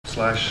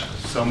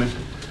summit,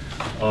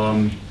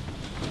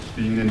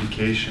 being an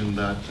indication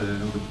that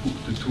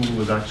the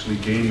tool is actually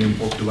gaining in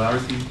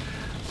popularity.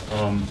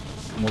 I'm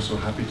also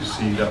happy to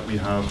see that we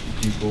have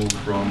people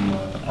from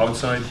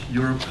outside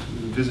Europe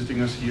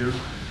visiting us here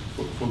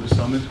for the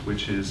summit,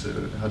 which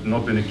had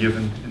not been a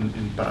given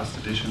in past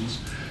editions.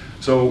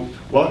 So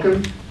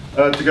welcome.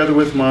 Together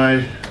with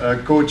my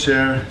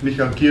co-chair,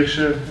 Michael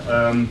Kirsche.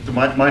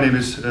 My name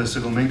is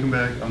Cyril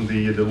Minkenberg. I'm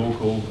the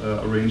local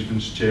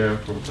arrangements chair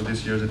for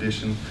this year's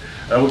edition.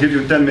 I will give you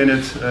a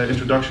 10-minute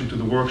introduction to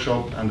the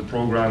workshop and the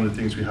program, the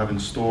things we have in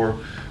store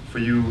for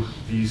you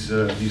these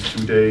 2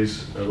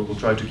 days. We'll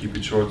try to keep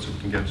it short so we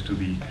can get to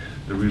the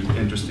really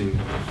interesting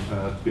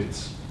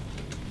bits.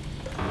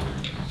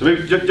 So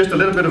maybe just a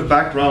little bit of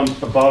background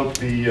about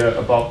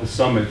the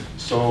summit.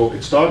 So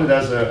it started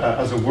as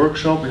a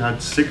workshop. We had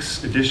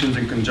 6 editions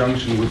in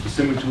conjunction with the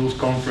SimulTools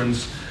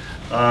conference,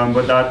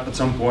 but that at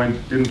some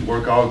point didn't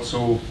work out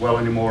so well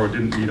anymore, or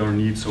didn't meet our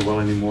needs so well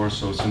anymore.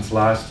 So since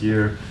last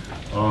year,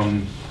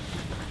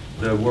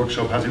 the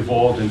workshop has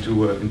evolved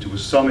into a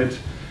summit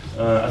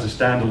as a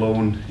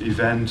standalone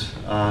event,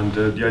 and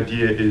the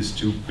idea is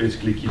to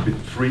basically keep it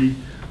free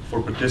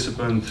for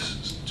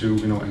participants, to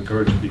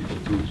encourage people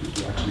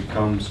to actually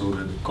come, so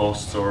that the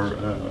costs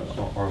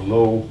are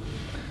low.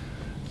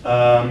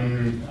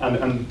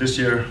 And this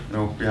year,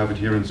 we have it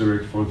here in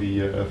Zurich for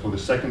the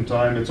second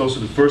time. It's also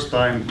the first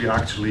time we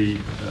actually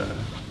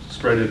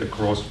spread it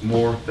across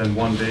more than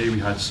one day. We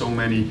had so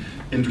many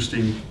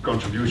interesting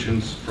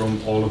contributions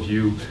from all of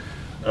you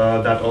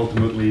that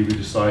ultimately we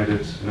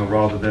decided,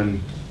 rather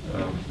than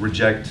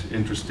reject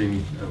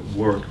interesting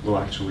work, we'll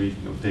actually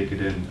take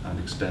it in and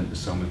extend the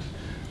summit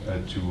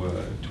to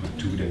a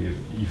 2-day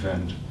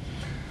event.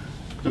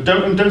 So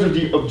in terms of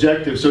the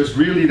objective, so it's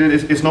really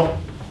it's not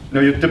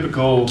your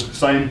typical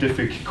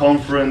scientific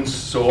conference.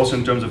 So also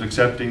in terms of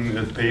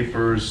accepting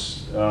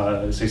papers,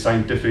 say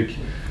scientific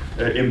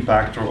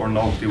impact or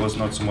novelty was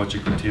not so much a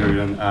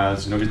criterion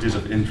as it is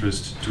of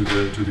interest to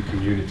the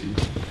community.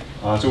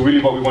 So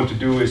really what we want to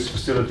do is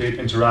facilitate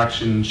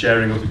interaction,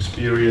 sharing of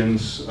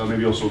experience,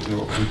 maybe also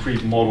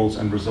concrete models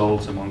and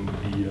results among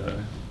the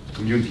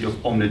community of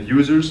OMNeT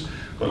users.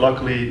 But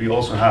luckily we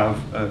also have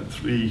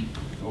 3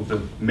 of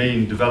the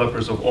main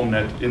developers of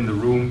OMNeT in the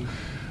room.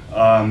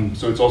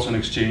 So it's also an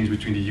exchange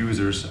between the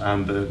users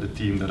and the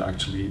team that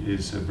actually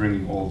is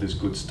bringing all this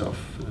good stuff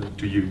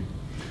to you.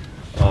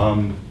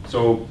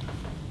 So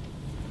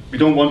we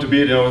don't want to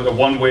be a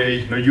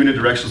one-way,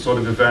 unidirectional sort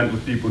of event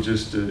with people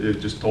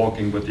just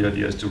talking, but the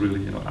idea is to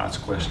really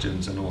ask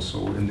questions, and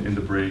also in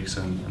the breaks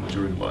and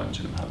during lunch,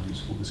 and have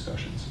useful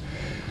discussions.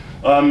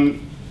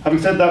 Having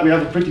said that, we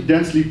have a pretty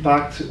densely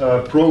packed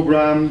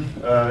program,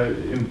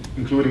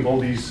 including all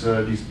these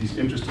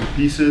interesting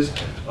pieces.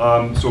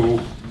 So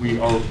we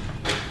are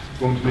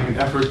going to make an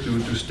effort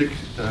to stick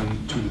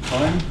to the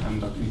time,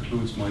 and that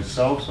includes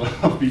myself, so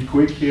I'll be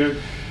quick here.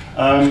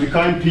 The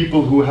kind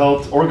people who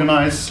helped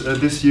organize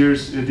this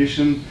year's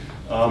edition,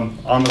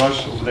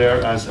 Anraj over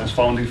there as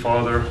founding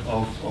father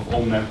of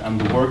OMNeT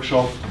and the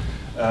workshop.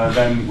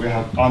 Then we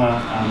have Anna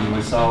and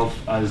myself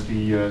as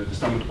the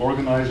summit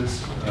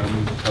organizers.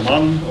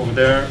 Taman over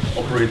there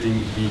operating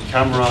the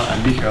camera,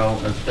 and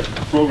Michael as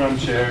technical program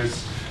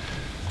chairs.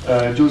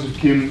 Joseph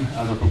Kim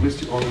as our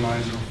publicity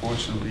organizer.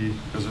 Unfortunately,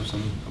 because of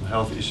some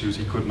health issues,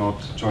 he could not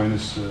join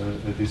us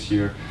this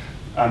year.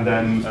 And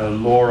then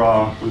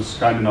Laura was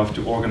kind enough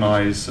to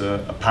organize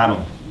a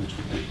panel which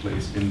will take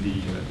place in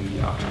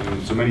the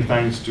afternoon. So many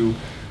thanks to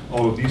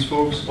all of these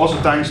folks. Also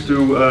thanks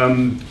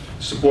to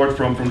support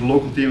from the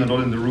local team, and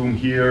not in the room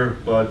here,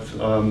 but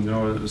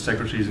the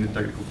secretaries and the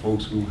technical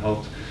folks who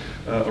helped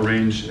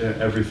arrange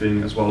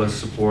everything, as well as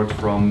support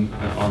from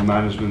our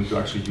management to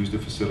actually use the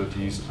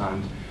facilities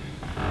and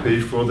pay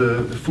for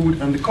the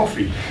food and the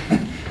coffee.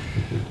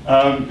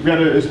 We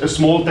had a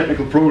small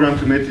technical program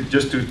committee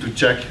just to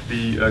check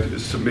the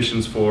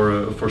submissions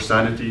for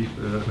sanity,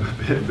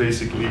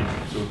 basically.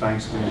 So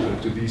thanks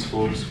to these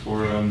folks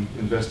for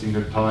investing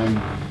their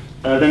time.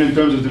 Then in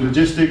terms of the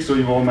logistics, so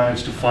you all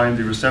managed to find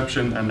the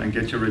reception and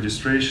get your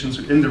registration.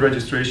 So in the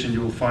registration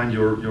you will find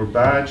your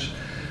badge,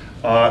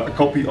 a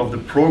copy of the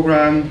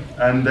program,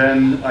 and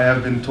then I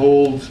have been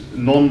told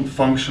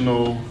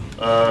non-functional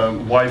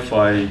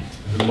Wi-Fi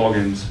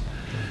logins.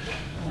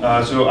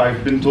 So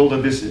I've been told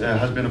that this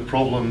has been a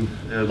problem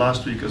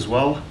last week as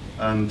well,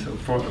 and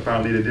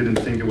apparently they didn't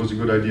think it was a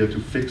good idea to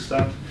fix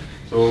that.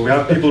 So we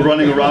have people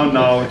running around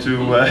now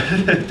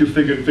to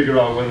figure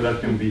out whether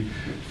that can be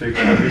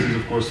fixed. This is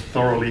of course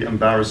thoroughly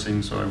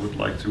embarrassing, so I would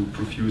like to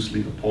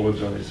profusely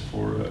apologize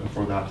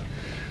for that.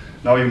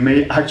 Now you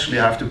may actually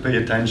have to pay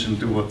attention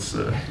to what's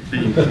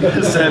being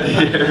said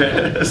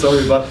here.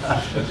 Sorry about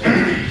that.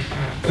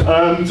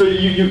 So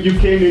you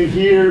came in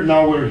here,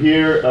 now we're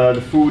here.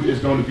 The food is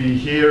going to be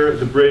here.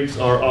 The breaks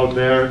are out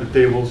there, the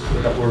tables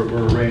that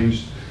were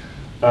arranged.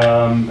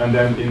 And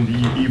then in the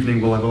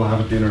evening we'll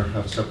have a dinner,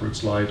 have a separate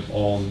slide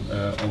on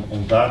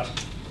that.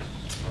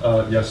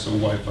 Yes, so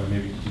Wi-Fi,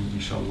 maybe we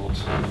shall not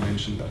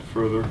mention that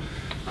further.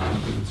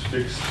 It's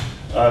fixed.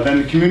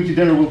 Then the community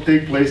dinner will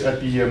take place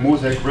at the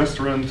Mosaic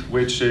restaurant,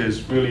 which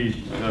is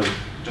really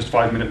just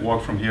 5-minute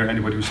walk from here.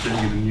 Anybody who's staying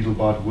in the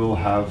Needlebad will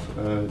have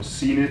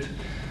seen it.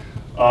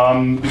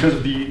 Because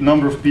of the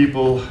number of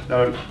people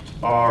that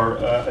are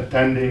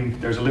attending,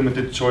 there's a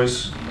limited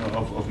choice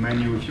of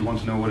menu. If you want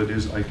to know what it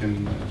is, I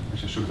can,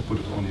 actually I should have put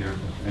it on here,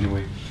 but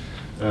anyway.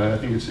 I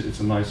think it's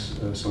a nice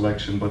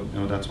selection, but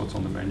that's what's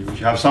on the menu. If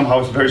you have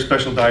somehow very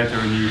special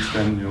dietary needs,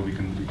 then we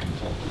can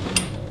talk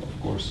to them,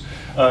 of course.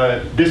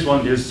 This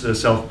one is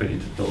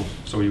self-paid, though,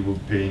 so you will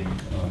be paying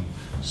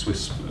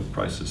Swiss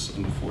prices,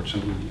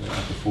 unfortunately,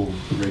 at the full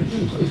rate.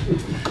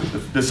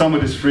 The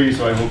summit is free,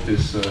 so I hope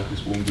this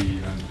won't be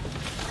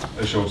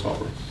a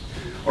showstopper.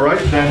 All right,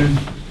 then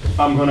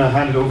I'm going to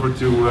hand it over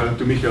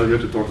to Michael here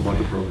to talk about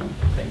the program.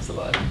 Thanks a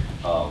lot.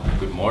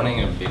 Good morning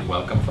and a big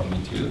welcome from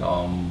me too.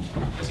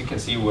 As you can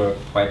see, we're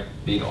quite a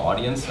big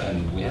audience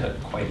and we had a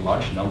quite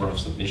large number of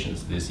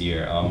submissions this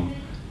year.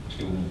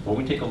 When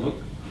we take a look,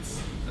 it's,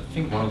 I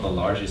think, one of the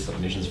largest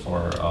submissions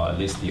for at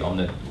least the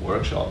OMNeT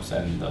workshops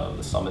and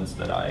the summits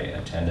that I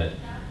attended.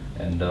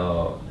 And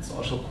it's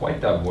also quite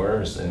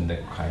diverse in the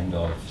kind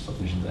of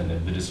submissions and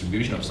the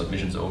distribution of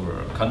submissions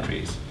over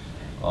countries.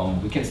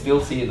 We can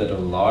still see that a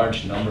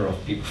large number of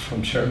people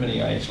from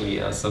Germany are actually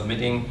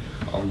submitting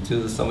to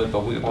the summit,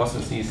 but we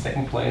also see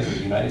second place in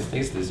the United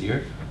States this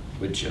year,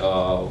 which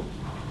was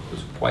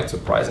quite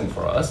surprising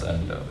for us,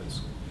 and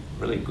it's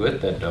really good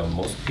that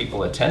most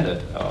people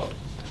attended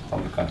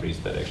from the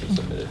countries that actually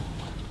submitted.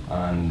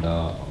 And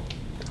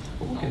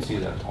we can see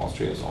that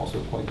Austria is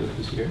also quite good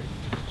this year.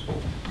 So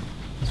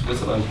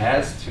Switzerland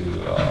has to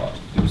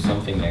do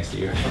something next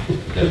year.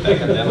 Get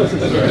back at them.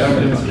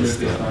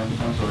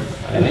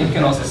 And then you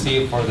can also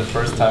see for the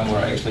first time we're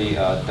actually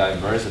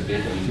diverse a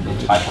bit in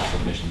the type of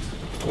submissions.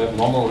 We have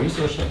normal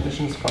research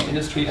submissions from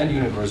industry and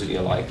university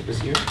alike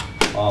this year.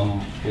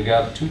 We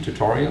got 2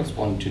 tutorials,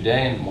 one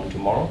today and one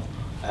tomorrow,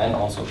 and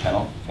also a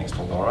panel, thanks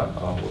to Laura,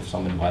 with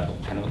some invitable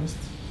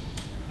panelists.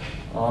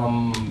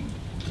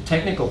 The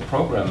technical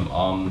program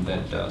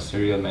that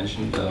Cyril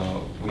mentioned,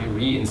 we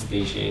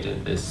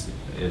reinstantiated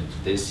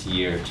this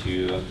year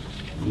to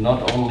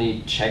not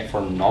only check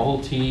for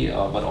novelty,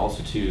 but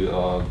also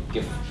to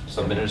give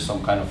submitters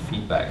some kind of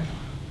feedback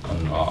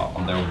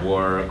on their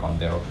work, on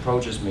their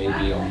approaches,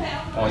 maybe on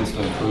points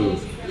to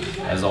improve.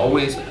 As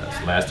always,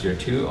 as last year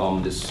too,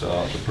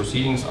 the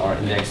proceedings are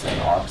indexed in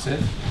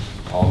ArcSIF,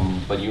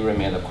 but you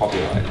remain the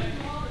copyright.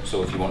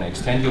 So if you want to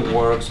extend your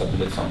work,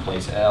 submit it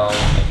someplace else,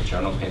 make a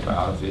journal paper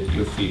out of it,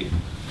 you're free. You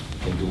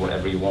can do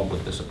whatever you want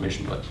with the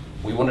submission, but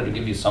we wanted to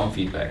give you some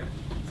feedback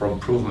from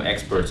proven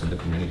experts in the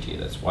community.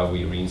 That's why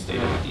we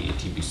reinstated the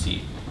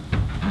TPC.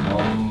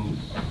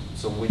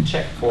 So we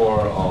checked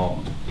for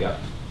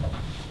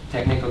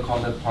technical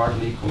content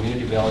partly,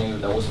 community value,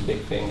 that was a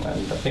big thing,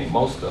 and I think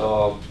most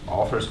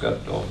authors got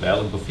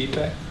valuable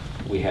feedback.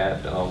 We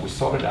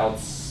sorted out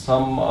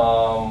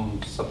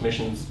some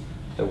submissions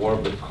that were a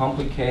bit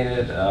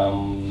complicated.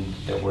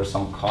 There were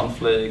some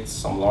conflicts,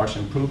 some large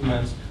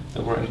improvements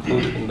that were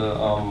included in the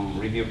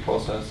review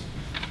process.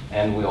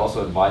 And we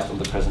also advised on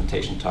the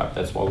presentation type.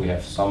 That's why we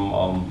have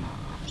some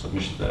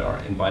submissions that are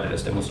invited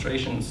as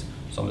demonstrations.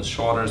 Some is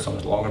shorter, some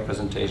is longer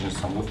presentations,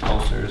 some with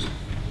posters,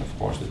 and of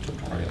course the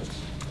tutorials.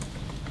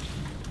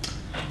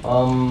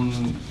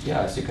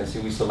 As you can see,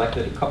 we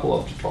selected a couple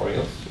of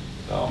tutorials,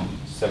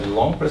 7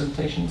 long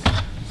presentations,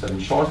 7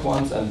 short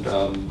ones, and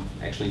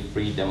actually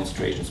 3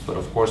 demonstrations. But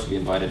of course, we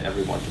invited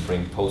everyone to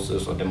bring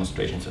posters or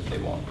demonstrations if they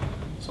want.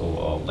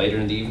 So later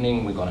in the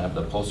evening, we're going to have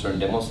the poster and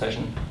demo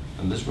session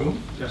in this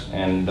room. Yes.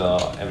 And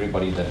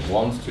everybody that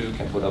wants to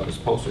can put up his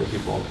poster if you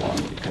brought one.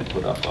 You can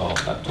put up a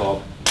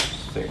laptop,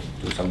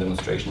 do some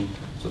demonstration.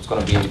 So it's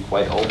going to be a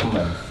quite open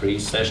and free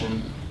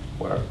session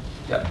where,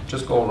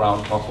 just go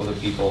around, talk with the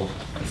people,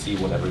 and see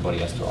what everybody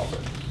has to offer.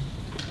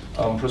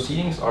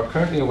 Proceedings are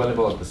currently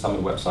available at the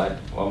Summit website.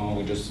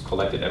 We just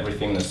collected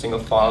everything in a single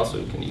file, so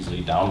you can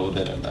easily download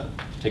it and then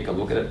take a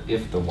look at it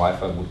if the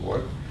Wi-Fi would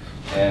work.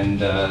 And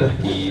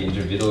the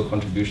individual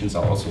contributions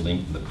are also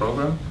linked in the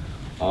program.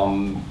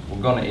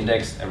 We're going to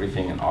index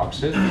everything in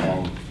ArcSIF.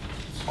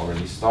 It's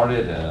already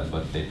started,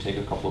 but they take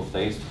a couple of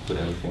days to put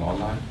everything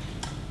online.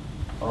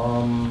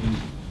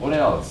 What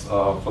else?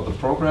 For the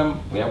program,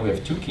 we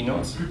have 2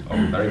 keynotes.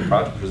 I'm very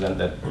proud to present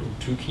that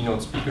 2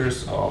 keynote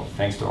speakers,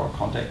 thanks to our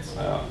contacts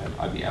at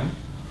IBM.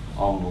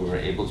 We were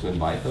able to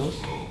invite those.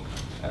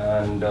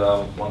 And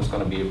one's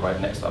going to be right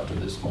next after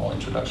this small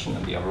introduction,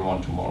 and the other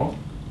one tomorrow.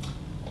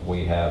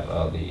 We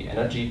have the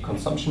energy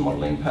consumption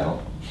modeling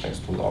panel, thanks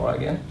to Laura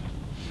again.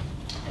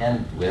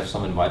 And we have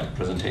some invited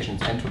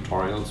presentations and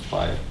tutorials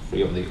by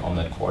 3 of the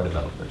OMNeT core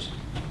developers.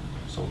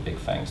 So big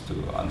thanks to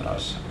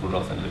Andras,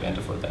 Rudolf, and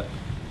Levente for that.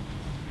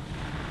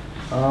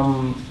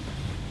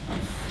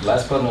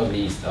 Last but not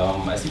least,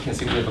 as you can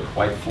see, we have a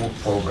quite full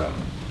program.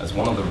 That's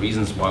one of the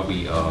reasons why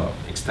we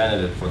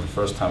extended it for the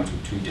first time to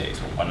 2 days,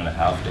 or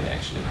 1.5 days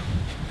actually.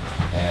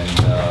 And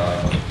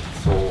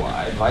so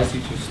I advise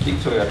you to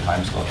stick to your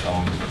time slot.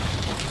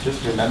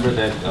 Just remember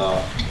that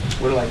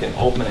we're like an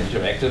open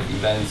interactive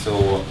event,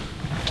 so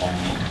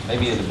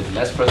Maybe a bit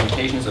less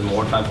presentations and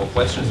more time for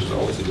questions is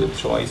always a good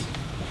choice.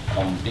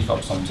 Leave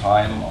up some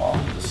time.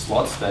 The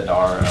slots that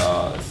are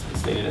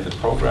stated in the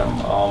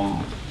program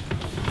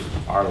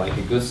are like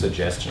a good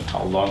suggestion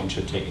how long it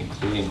should take,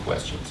 including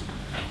questions.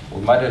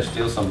 We might have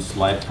still some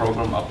slight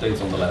program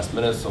updates on the last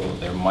minute, so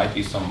there might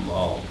be some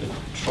bit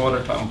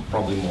shorter time,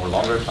 probably more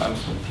longer times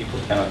when people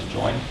cannot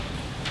join.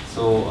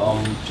 So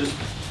just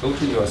go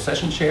to your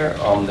session chair.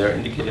 They're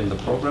indicated in the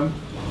program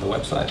on the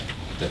website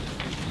that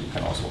you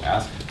can also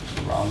ask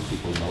around.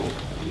 People know,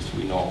 at least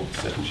we know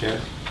session chair.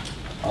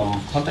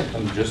 Contact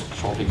them just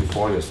shortly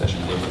before your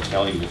session. They will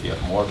tell you if you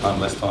have more time,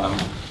 less time.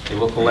 They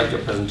will collect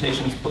your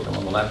presentations, put them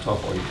on the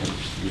laptop, or you can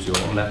use your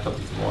own laptop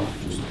if you want.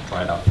 Just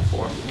try it out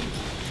before.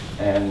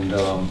 And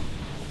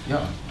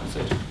yeah, that's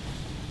it.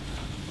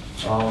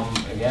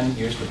 Again,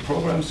 here's the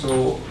program.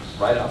 So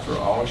right after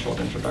our short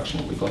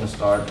introduction, we're going to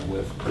start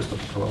with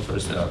Christopher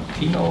Krofer's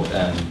keynote,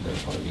 and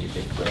there's going to be a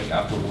big break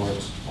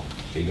afterwards,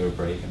 bigger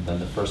break, and then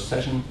the first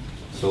session.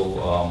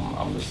 So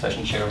I'm the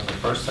session chair of the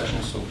first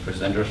session, so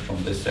presenters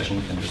from this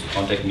session can just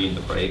contact me in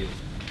the break,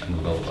 and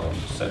we'll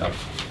set up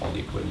all the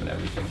equipment,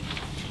 everything.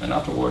 And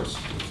afterwards,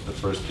 it's the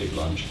first big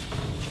lunch.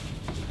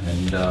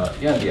 And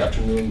yeah, in the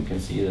afternoon, you can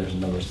see there's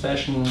another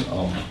session.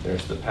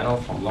 There's the panel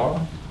from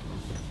Laura.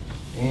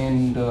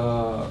 And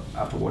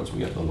afterwards,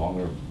 we have the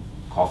longer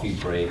coffee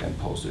break and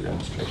poster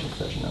demonstration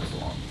session and so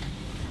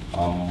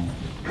on.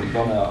 We're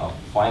gonna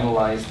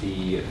finalize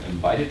the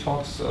invited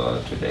talks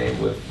today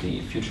with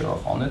the Future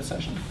of OMNeT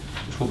session,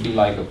 which will be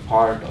like a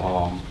part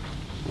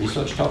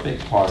research topic,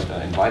 part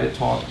invited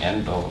talk,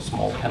 and a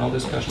small panel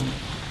discussion.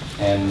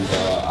 And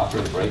after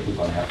the break, we're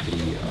gonna have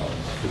the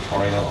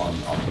tutorial on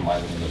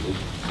optimizing the loop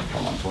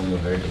from Antonio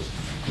Verdes.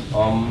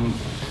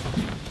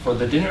 For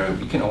the dinner,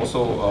 we can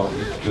also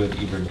you could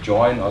either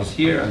join us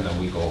here, and then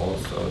we go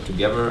also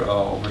together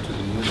over to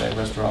the Music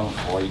restaurant,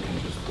 or you can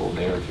just go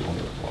there if you want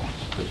to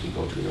quickly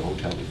go to your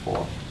hotel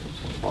before.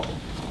 No problem.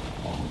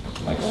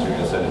 Like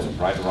Cyril said, it's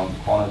right around the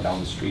corner down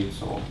the street,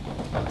 so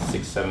about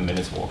 6-7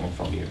 minutes walking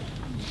from here.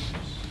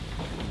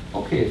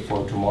 Okay,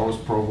 for tomorrow's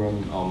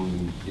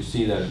program, you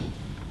see that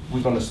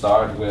we're going to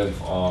start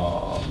with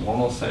a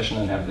normal session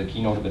and have the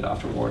keynote a bit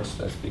afterwards.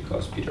 That's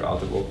because Peter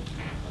Alterup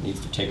needs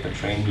to take the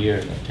train here,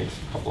 and it takes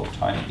a couple of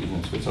times, even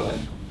in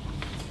Switzerland.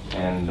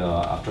 And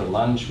after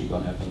lunch, we're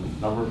going to have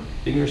another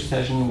bigger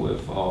session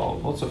with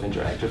lots of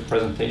interactive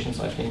presentations,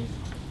 I think.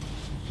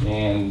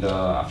 And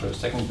after a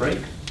second break,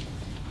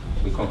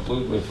 we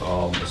conclude with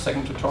the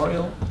second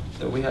tutorial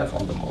that we have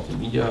on the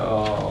multimedia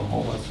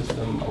mobile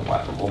system,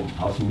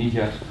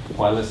 multimedia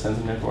wireless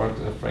sensor network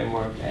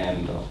framework,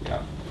 and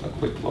yeah, a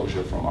quick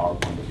closure from our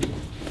point of view.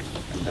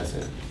 And that's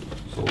it.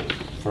 So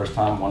first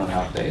time,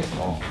 1.5 days.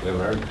 So we're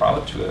very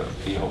proud to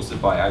be hosted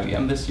by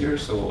IBM this year.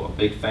 So a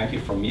big thank you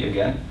from me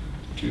again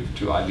to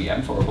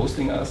IBM for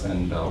hosting us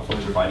and for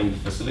providing the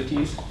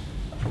facilities,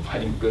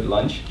 providing good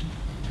lunch.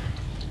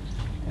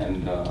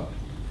 And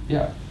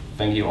yeah,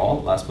 thank you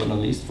all, last but not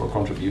least, for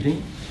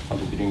contributing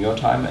your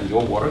time and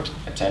your work,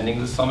 attending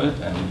the summit.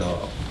 And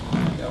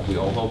yeah, we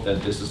all hope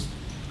that this is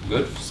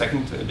good,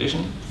 second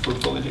edition,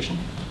 fruitful edition,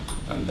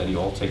 and that you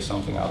all take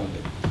something out of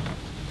it.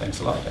 Thanks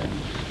a lot. And